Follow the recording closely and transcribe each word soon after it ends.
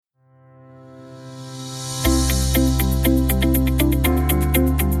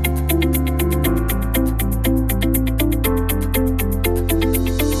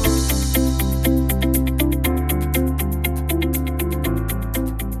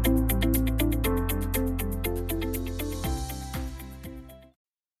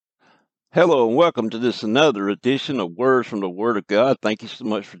Hello and welcome to this another edition of Words from the Word of God. Thank you so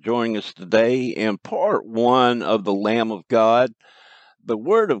much for joining us today in part one of the Lamb of God. The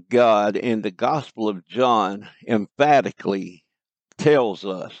Word of God in the Gospel of John emphatically tells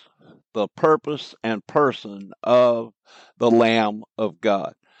us the purpose and person of the Lamb of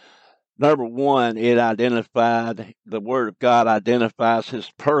God. Number one, the Word of God identifies his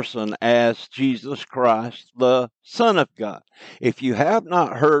person as Jesus Christ, the Son of God. If you have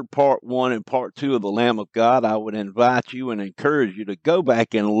not heard part one and part two of the Lamb of God, I would invite you and encourage you to go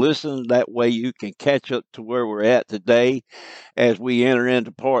back and listen. That way you can catch up to where we're at today as we enter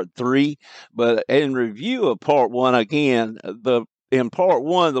into part three. But in review of part one, again, in part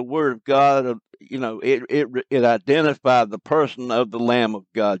one, the Word of God, it identified the person of the Lamb of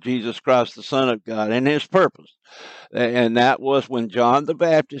God, Jesus Christ, the Son of God, and his purpose. And that was when John the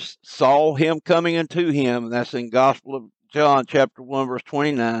Baptist saw him coming unto him. And that's in Gospel of John chapter 1 verse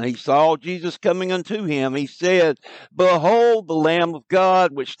 29. He saw Jesus coming unto him. He said, "Behold the Lamb of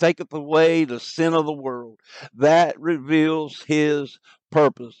God, which taketh away the sin of the world." That reveals his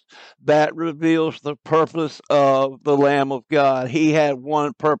purpose. That reveals the purpose of the Lamb of God. He had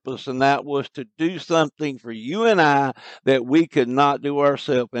one purpose, and that was to do something for you and I that we could not do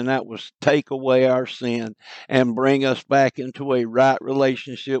ourselves, and that was take away our sin and bring us back into a right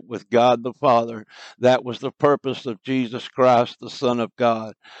relationship with God the Father. That was the purpose of Jesus Christ, the Son of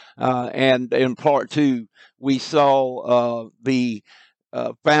God. And in part two, we saw the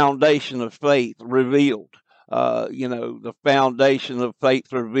foundation of faith revealed. The foundation of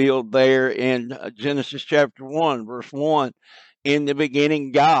faith revealed there in Genesis chapter 1, verse 1. In the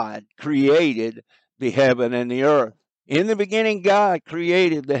beginning, God created the heaven and the earth. In the beginning, God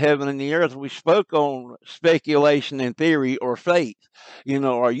created the heaven and the earth. We spoke on speculation and theory or faith.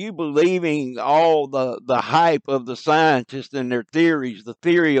 Are you believing all the hype of the scientists and their theories, the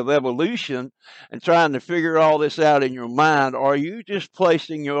theory of evolution, and trying to figure all this out in your mind? Or are you just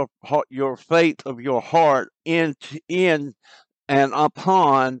placing your faith of your heart in and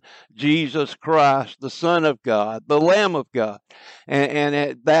upon Jesus Christ, the Son of God, the Lamb of God?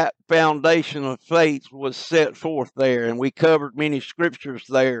 And that foundation of faith was set forth there, and we covered many scriptures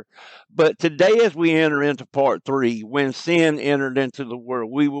there. But today, as we enter into part three, when sin entered into the world,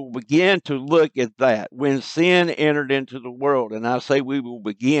 we will begin to look at that. When sin entered into the world, and I say we will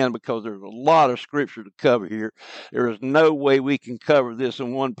begin because there's a lot of scripture to cover here. There is no way we can cover this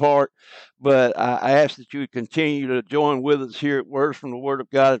in one part. But I ask that you continue to join with us here at Words from the Word of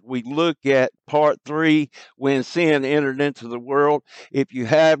God as we look at part three, when sin entered into the world. If you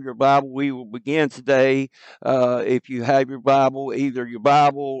have your Bible, we will begin today. If you have your Bible, either your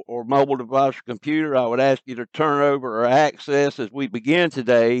Bible or mobile device or computer, I would ask you to turn over or access as we begin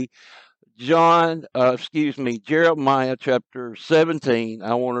today. Jeremiah chapter 17.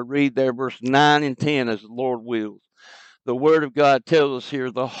 I want to read there verse 9 and 10 as the Lord wills. The Word of God tells us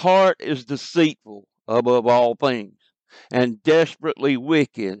here, the heart is deceitful above all things and desperately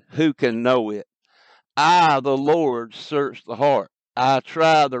wicked. Who can know it? I, the Lord, search the heart. I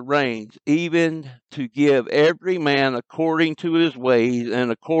try the reins, even to give every man according to his ways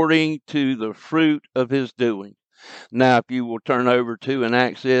and according to the fruit of his doing. Now, if you will turn over to and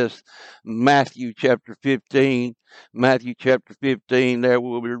access Matthew chapter 15, Matthew chapter 15, there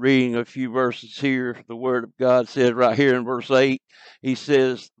we'll be reading a few verses here. The Word of God says right here in verse 8, he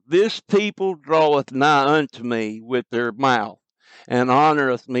says, "This people draweth nigh unto me with their mouth, and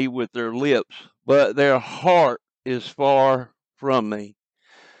honoreth me with their lips, but their heart is far from me."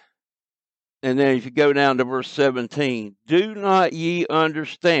 And then if you go down to verse 17, "Do not ye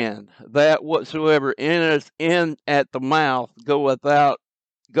understand that whatsoever entereth in at the mouth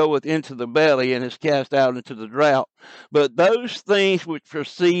goeth into the belly, and is cast out into the drought? But those things which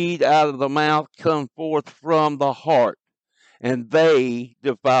proceed out of the mouth come forth from the heart, and they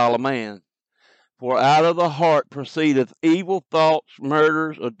defile a man. For out of the heart proceedeth evil thoughts,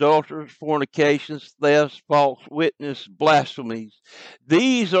 murders, adulteries, fornications, thefts, false witness, blasphemies.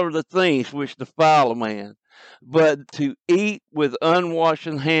 These are the things which defile a man. But to eat with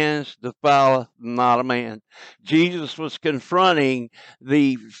unwashen hands defileth not a man." Jesus was confronting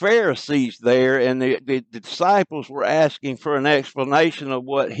the Pharisees there, and the disciples were asking for an explanation of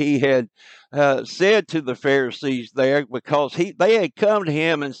what he had said to the Pharisees there, because they had come to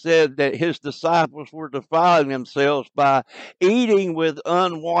him and said that his disciples were defiling themselves by eating with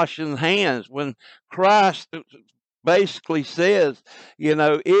unwashen hands. When Christ basically says,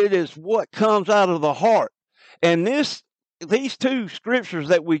 it is what comes out of the heart. And this these two scriptures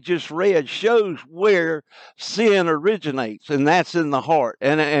that we just read shows where sin originates, and that's in the heart.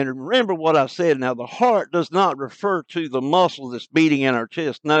 And remember what I said. Now, the heart does not refer to the muscle that's beating in our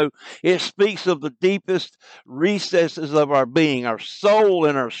chest. No, it speaks of the deepest recesses of our being, our soul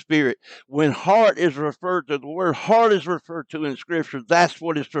and our spirit. When heart is referred to, the word heart is referred to in Scripture, that's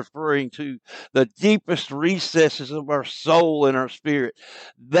what it's referring to, the deepest recesses of our soul and our spirit.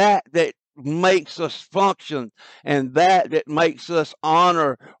 That makes us function, and that makes us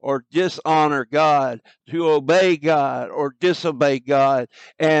honor or dishonor God, to obey God or disobey God,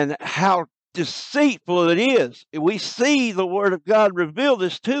 and how deceitful it is. We see the Word of God reveal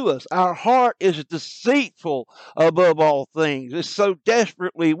this to us. Our heart is deceitful above all things. It's so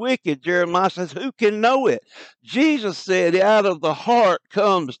desperately wicked. Jeremiah says, who can know it? Jesus said, out of the heart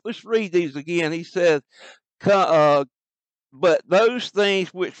comes, let's read these again. He said, but those things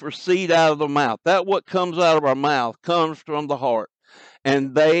which proceed out of the mouth, that what comes out of our mouth comes from the heart,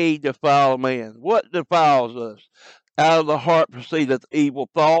 and they defile a man. What defiles us? Out of the heart proceedeth evil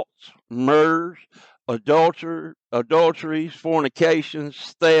thoughts, murders, adulteries,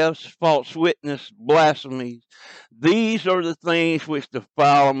 fornications, thefts, false witness, blasphemies. These are the things which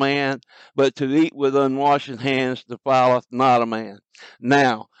defile a man, but to eat with unwashed hands defileth not a man.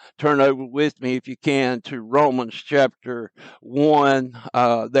 Now, turn over with me, if you can, to Romans chapter 1.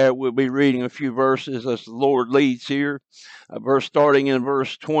 There we'll be reading a few verses as the Lord leads here. Starting in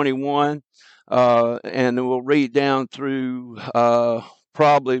verse 21. And we'll read down through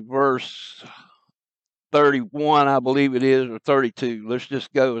probably verse 31, I believe it is, or 32. Let's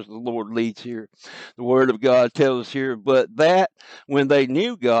just go as the Lord leads here. The Word of God tells us here, but that when they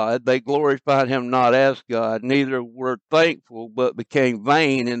knew God, they glorified him not as God, neither were thankful, but became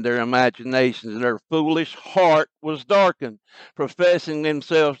vain in their imaginations, and their foolish heart was darkened. Professing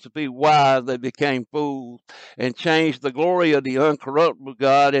themselves to be wise, they became fools, and changed the glory of the uncorruptible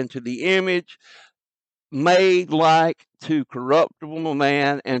God into the image made like to corruptible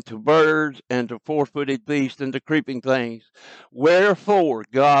man, and to birds, and to four-footed beasts, and to creeping things. Wherefore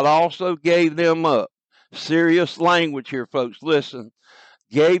God also gave them up. Serious language here, folks. Listen.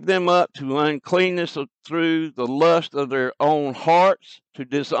 Gave them up to uncleanness through the lust of their own hearts, to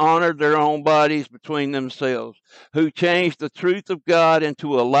dishonor their own bodies between themselves, who changed the truth of God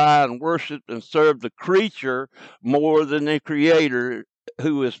into a lie, and worshiped and served the creature more than the Creator,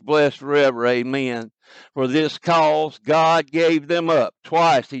 who is blessed forever. Amen. For this cause God gave them up.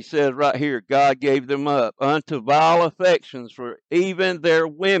 Twice he says right here, God gave them up unto vile affections, for even their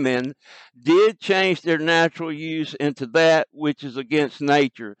women did change their natural use into that which is against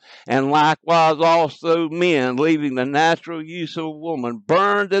nature. And likewise also men, leaving the natural use of a woman,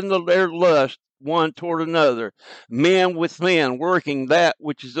 burned in their lust one toward another, men with men, working that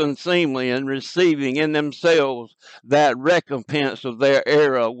which is unseemly, and receiving in themselves that recompense of their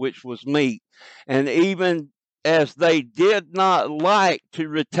error which was meet. And even as they did not like to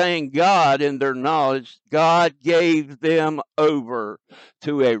retain God in their knowledge, God gave them over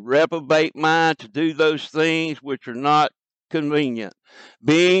to a reprobate mind to do those things which are not convenient,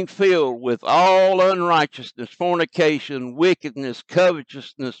 being filled with all unrighteousness, fornication, wickedness,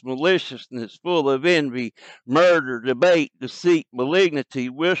 covetousness, maliciousness, full of envy, murder, debate, deceit, malignity,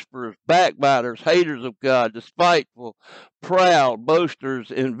 whisperers, backbiters, haters of God, despiteful, proud, boasters,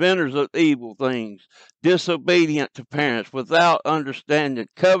 inventors of evil things, disobedient to parents, without understanding,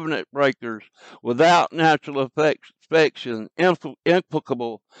 covenant breakers, without natural affection,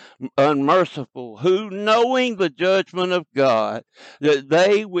 implacable, unmerciful, who, knowing the judgment of God, that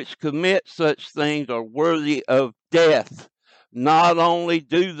they which commit such things are worthy of death, not only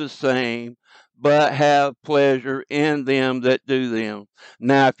do the same, but have pleasure in them that do them.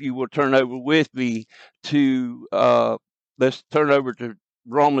 Now, if you will turn over with me to, let's turn over to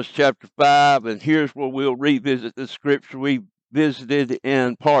Romans chapter 5, and here's where we'll revisit the scripture we visited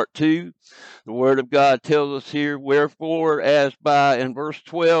in part 2. The Word of God tells us here, wherefore, as by, in verse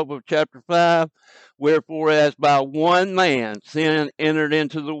 12 of chapter 5, wherefore, as by one man sin entered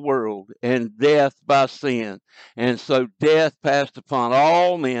into the world, and death by sin. And so death passed upon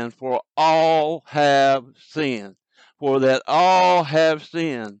all men, for all have sinned. For that all have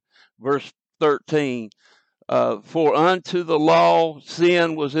sinned. Verse 13. For unto the law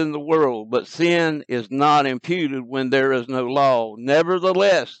sin was in the world, but sin is not imputed when there is no law.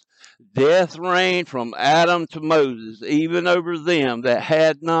 Nevertheless, death reigned from Adam to Moses, even over them that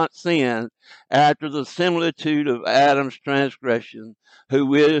had not sinned, after the similitude of Adam's transgression,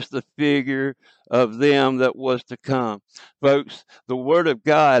 who is the figure of them that was to come. Folks, the Word of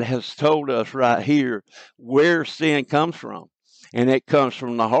God has told us right here where sin comes from. and it comes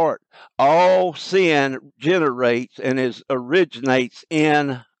from the heart. All sin generates and originates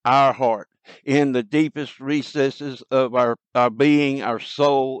in our heart, in the deepest recesses of our being, our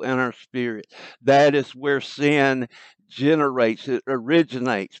soul, and our spirit. That is where sin generates, it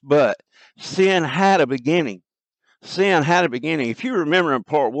originates. But sin had a beginning. Sin had a beginning. If you remember in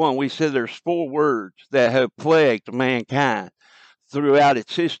part one, we said there's 4 words that have plagued mankind throughout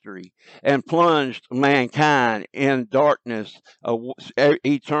its history and plunged mankind in darkness,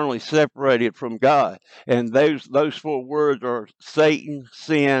 eternally separated from God. And those 4 words are Satan,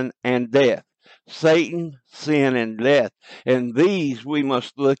 sin, and death. Satan, sin, and death. And these we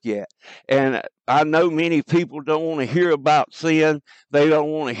must look at. And I know many people don't want to hear about sin. They don't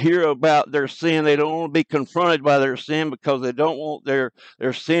want to hear about their sin. They don't want to be confronted by their sin because they don't want their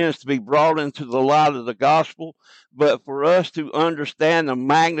sins to be brought into the light of the gospel. But for us to understand the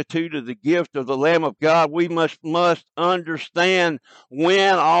magnitude of the gift of the Lamb of God, we must understand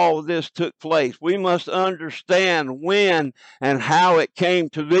when all of this took place. We must understand when and how it came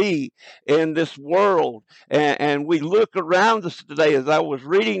to be in this world. And we look around us today, as I was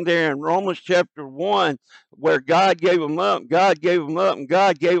reading there in Romans chapter 1, where God gave them up, God gave them up, and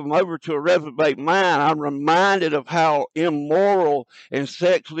God gave them over to a reprobate mind. I'm reminded of how immoral and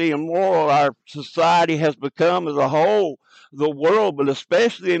sexually immoral our society has become as a whole, the world, but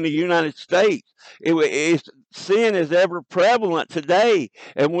especially in the United States. Sin is ever prevalent today,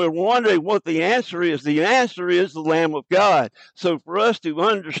 and we're wondering what the answer is. The answer is the Lamb of God. So for us to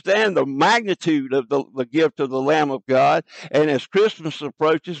understand the magnitude of the gift of the Lamb of God, and as Christmas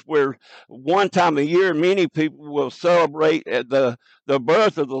approaches, where one time a year many people will celebrate the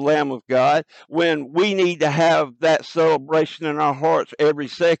birth of the Lamb of God, when we need to have that celebration in our hearts every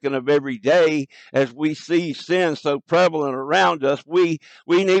second of every day, as we see sin so prevalent around us,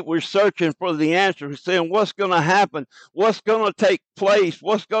 we're searching for the answer. We're saying, what's going to happen? What's going to take place?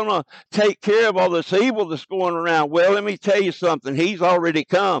 What's going to take care of all this evil that's going around? Well, let me tell you something. He's already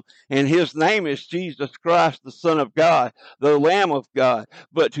come, and his name is Jesus Christ, the Son of God, the Lamb of God.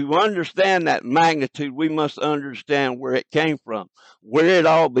 But to understand that magnitude, we must understand where it came from, where it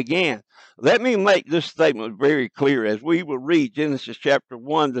all began. Let me make this statement very clear as we will read Genesis chapter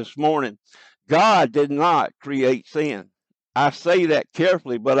 1 this morning. God did not create sin. I say that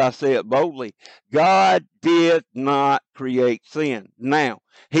carefully, but I say it boldly. God did not create sin. Now,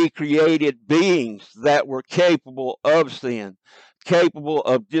 he created beings that were capable of sin, capable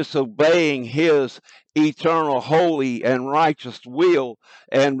of disobeying his eternal, holy, and righteous will,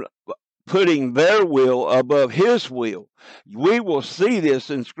 and putting their will above his will. We will see this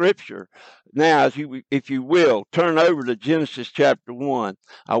in Scripture. Now, if you will, turn over to Genesis chapter 1.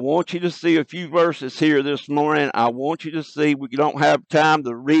 I want you to see a few verses here this morning. I want you to see, we don't have time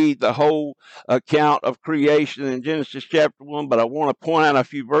to read the whole account of creation in Genesis chapter 1, but I want to point out a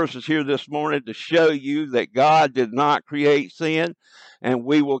few verses here this morning to show you that God did not create sin. And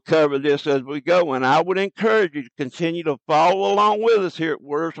we will cover this as we go. And I would encourage you to continue to follow along with us here at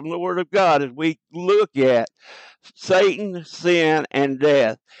Words from the Word of God as we look at Satan, sin, and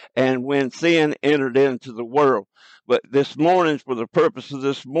death, and when sin entered into the world. But this morning, for the purpose of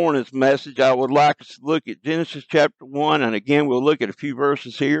this morning's message, I would like us to look at Genesis chapter 1. And again, we'll look at a few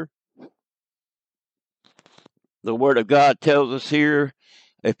verses here. The Word of God tells us here,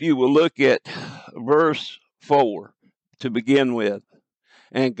 if you will look at verse 4 to begin with.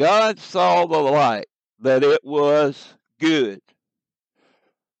 And God saw the light, that it was good.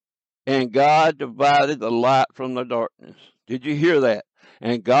 And God divided the light from the darkness. Did you hear that?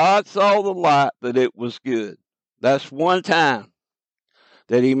 And God saw the light, that it was good. That's one time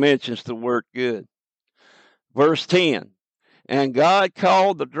that he mentions the word good. Verse 10. And God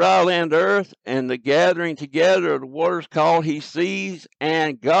called the dry land earth, and the gathering together of the waters called he seas.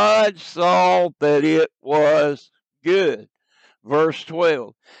 And God saw that it was good. Verse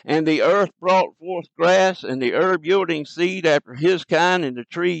 12, and the earth brought forth grass, and the herb yielding seed after his kind, and the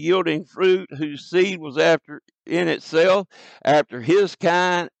tree yielding fruit, whose seed was after in itself after his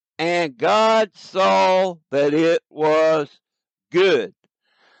kind. And God saw that it was good.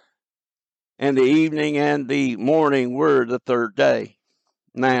 And the evening and the morning were the third day.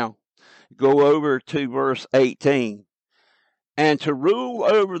 Now, go over to verse 18. And to rule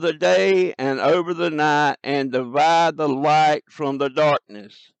over the day and over the night, and divide the light from the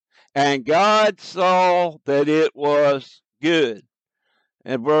darkness. And God saw that it was good.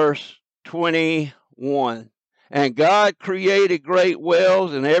 And verse 21. And God created great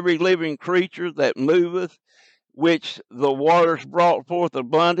whales and every living creature that moveth, which the waters brought forth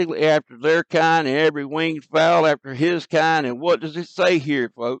abundantly after their kind, and every winged fowl after his kind. And what does it say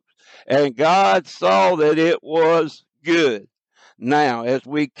here, folks? And God saw that it was good. Now, as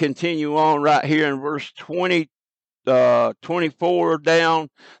we continue on right here in verse 24 down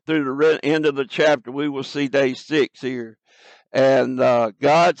through the end of the chapter, we will see day 6 here. And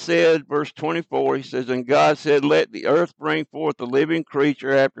God said, verse 24, he says, and God said, let the earth bring forth a living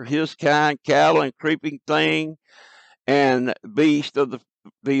creature after his kind, cattle and creeping thing, and beast of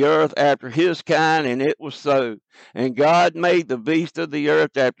the earth after his kind, and it was so. And God made the beast of the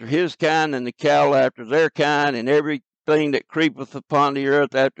earth after his kind, and the cattle after their kind, and everything that creepeth upon the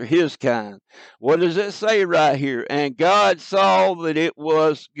earth after his kind. What does it say right here? And God saw that it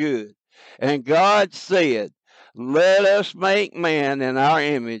was good. And God said, let us make man in our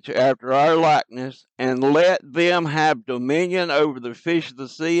image, after our likeness, and let them have dominion over the fish of the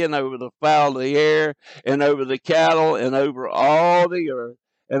sea, and over the fowl of the air, and over the cattle, and over all the earth,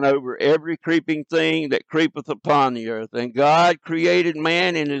 and over every creeping thing that creepeth upon the earth. And God created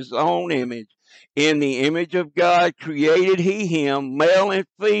man in his own image. In the image of God created he him, male and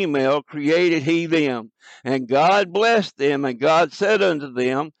female created he them. And God blessed them, and God said unto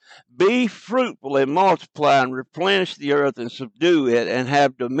them, be fruitful and multiply and replenish the earth and subdue it, and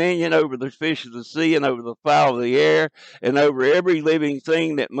have dominion over the fish of the sea, and over the fowl of the air, and over every living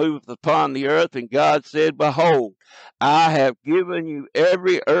thing that moveth upon the earth. And God said, behold, I have given you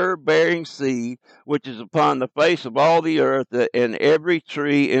every herb-bearing seed which is upon the face of all the earth, and every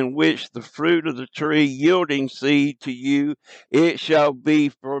tree in which the fruit of the tree yielding seed to you, it shall be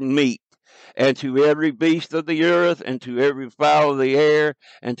for meat. And to every beast of the earth, and to every fowl of the air,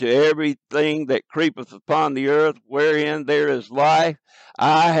 and to everything that creepeth upon the earth, wherein there is life,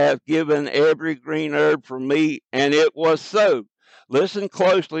 I have given every green herb for meat. And it was so. Listen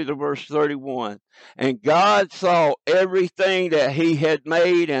closely to verse 31. And God saw everything that he had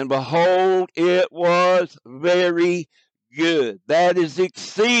made, and behold, it was very good. That is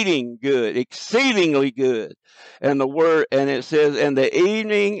exceeding good, exceedingly good. And it says, and the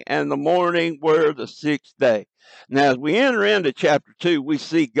evening and the morning were the 6th day. Now, as we enter into chapter 2, we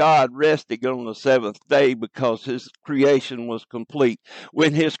see God resting on the 7th day because his creation was complete.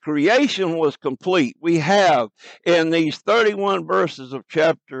 When his creation was complete, we have in these 31 verses of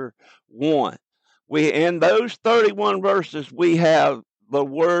chapter 1, in those 31 verses, we have the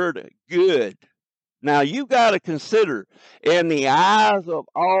word good. Now, you got to consider, in the eyes of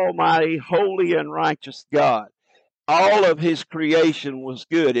Almighty, holy, and righteous God, all of his creation was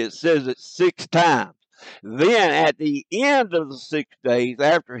good. It says it 6 times. Then at the end of the 6 days,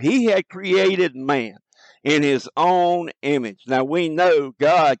 after he had created man in his own image. Now we know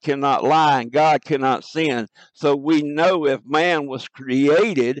God cannot lie and God cannot sin. So we know if man was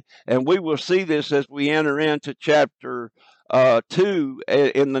created, and we will see this as we enter into chapter 2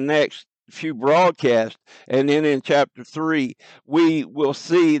 in the next few broadcasts, and then in chapter 3 we will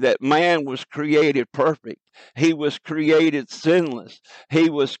see that man was created perfect. He was created sinless. He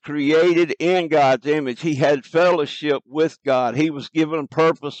was created in God's image. He had fellowship with God. He was given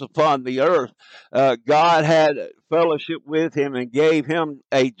purpose upon the earth. God had fellowship with him and gave him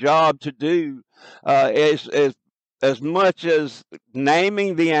a job to do, as much as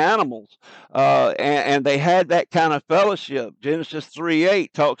naming the animals, and they had that kind of fellowship. Genesis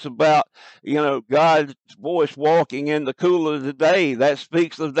 3:8 talks about, God's voice walking in the cool of the day. That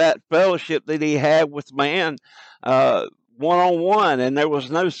speaks of that fellowship that he had with man, one-on-one, and there was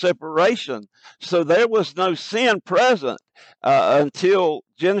no separation. So there was no sin present until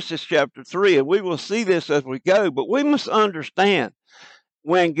Genesis chapter 3, and we will see this as we go. But we must understand,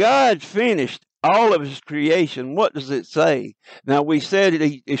 when God finished all of his creation, what does it say? Now, we said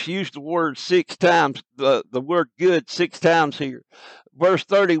it's used the word 6 times, the word good 6 times here. Verse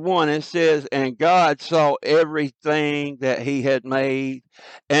 31, it says, and God saw everything that he had made,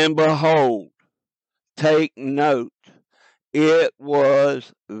 and behold, take note, it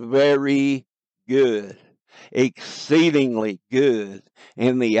was very good, exceedingly good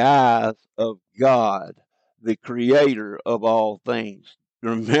in the eyes of God, the creator of all things.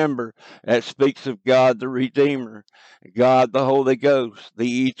 Remember, that speaks of God the Redeemer, God the Holy Ghost,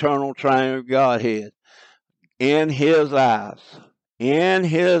 the eternal triune Godhead. In his eyes,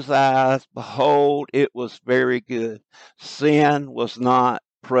 behold, it was very good. Sin was not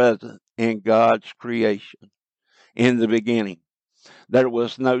present in God's creation in the beginning. There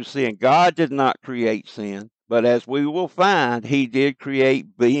was no sin. God did not create sin, but as we will find, he did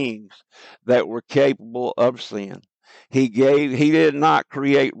create beings that were capable of sin. He did not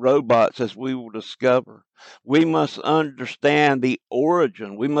create robots, as we will discover. We must understand the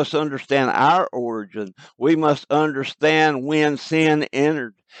origin. We must understand our origin. We must understand when sin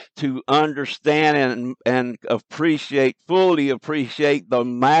entered to understand and fully appreciate the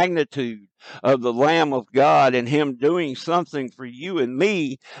magnitude of the Lamb of God and Him doing something for you and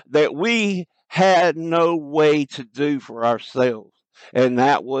me that we had no way to do for ourselves. And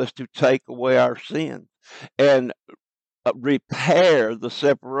that was to take away our sin and repair the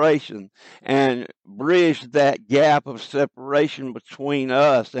separation and bridge that gap of separation between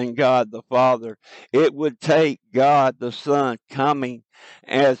us and God the Father. It would take God the Son coming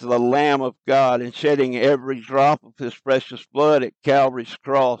as the Lamb of God and shedding every drop of His precious blood at Calvary's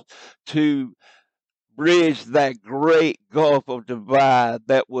cross to bridge that great gulf of divide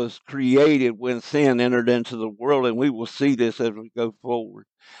that was created when sin entered into the world. And we will see this as we go forward.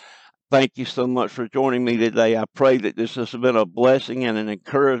 Thank you so much for joining me today. I pray that this has been a blessing and an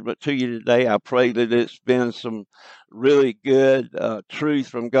encouragement to you today. I pray that it's been some really good truth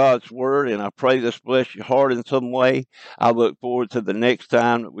from God's Word, and I pray this bless your heart in some way. I look forward to the next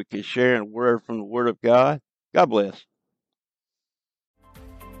time that we can share a word from the Word of God. God bless.